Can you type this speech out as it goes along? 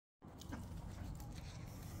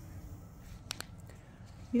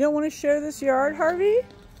You don't want to share this yard, Harvey?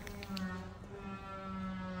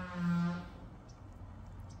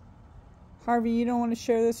 Harvey, you don't want to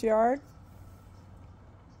share this yard?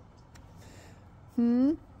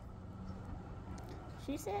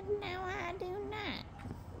 She said, no, I do not.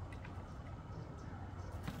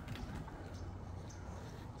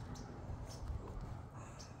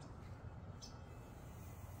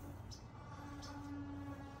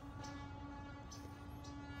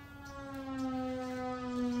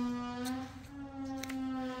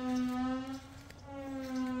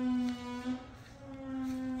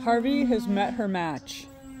 Harvey has met her match.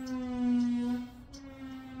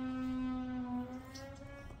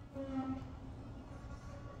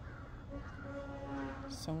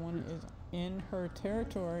 Someone is in her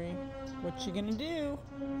territory. What's she gonna do?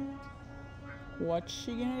 What's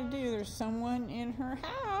she gonna do? There's someone in her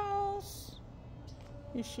house.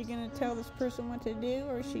 Is she gonna tell this person what to do,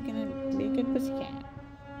 or is she gonna be a good pussycat?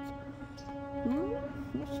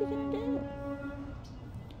 What's she gonna do?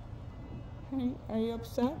 Are you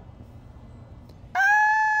upset?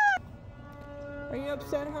 Are you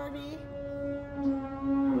upset, Harvey?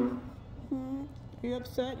 Are you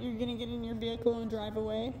upset you're gonna get in your vehicle and drive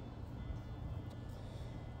away?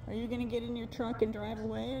 Are you gonna get in your truck and drive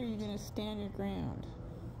away, or are you gonna stand your ground?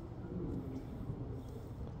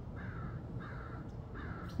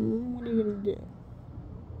 What are you gonna do?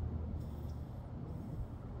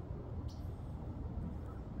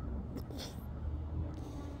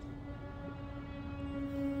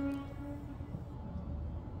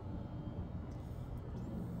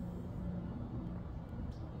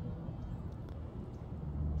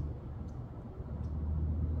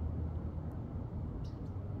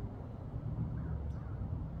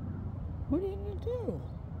 What are you gonna do?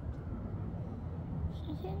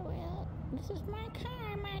 She said, well, this is my car.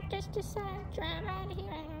 I might just decide to drive out of here.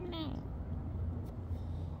 I don't know.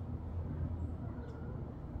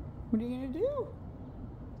 What are you gonna do?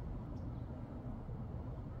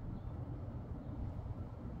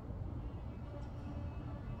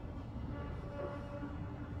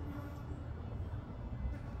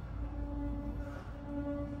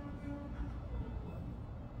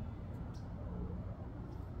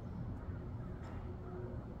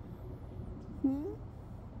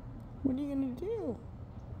 What are you gonna do?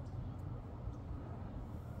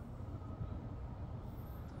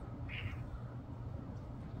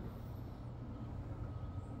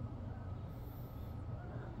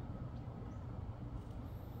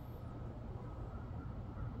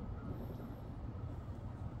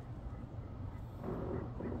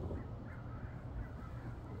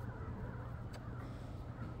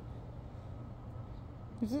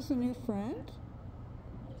 Is this a new friend?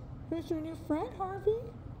 Who's your new friend, Harvey?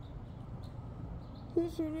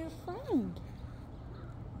 Who's your new friend?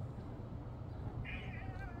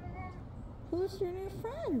 Who's your new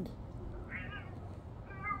friend?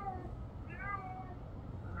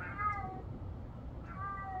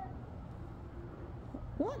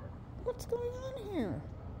 What? What's going on here?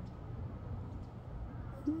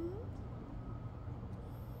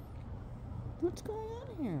 What's going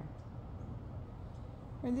on here?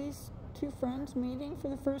 Are these two friends meeting for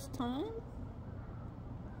the first time?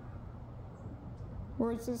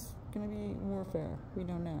 Or is this going to be warfare? We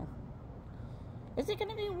don't know. Is it going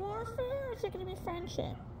to be warfare, or is it going to be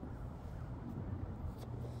friendship?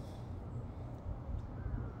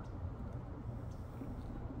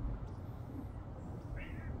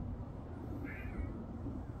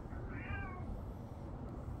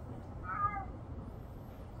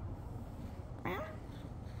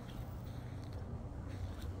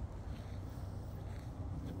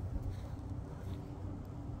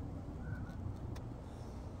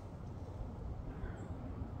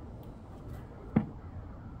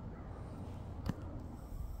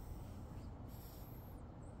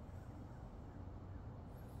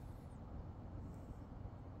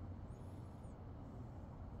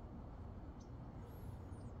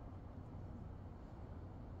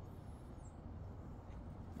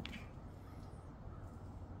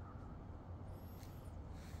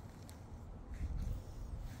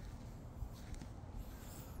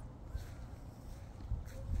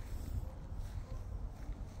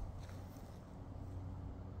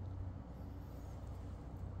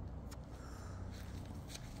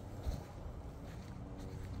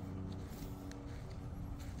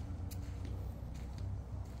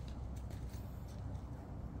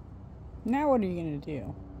 Now what are you going to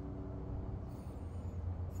do?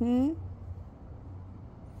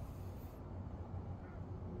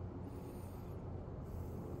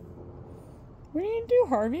 What are you going to do,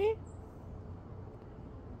 Harvey?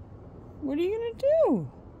 What are you going to do?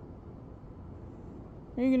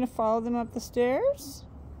 Are you going to follow them up the stairs?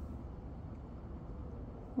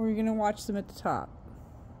 Or are you going to watch them at the top?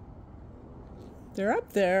 They're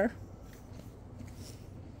up there.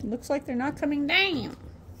 It looks like they're not coming down.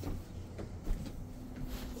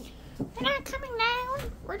 We're not coming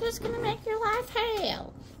down. We're just gonna make your life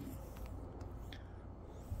hell.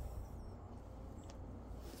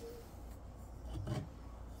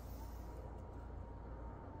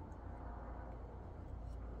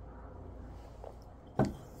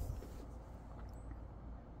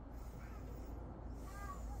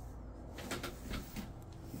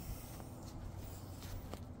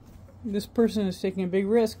 This person is taking a big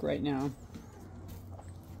risk right now.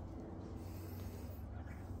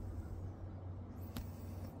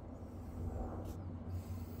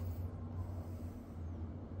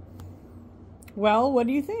 Well, what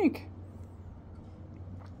do you think?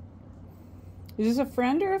 Is this a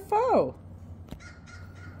friend or a foe?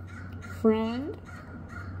 Friend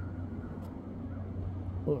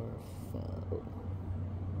or foe?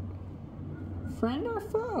 Friend or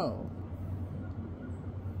foe?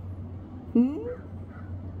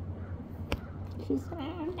 She said, I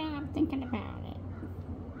don't know, I'm thinking about it.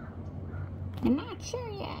 I'm not sure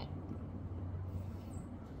yet.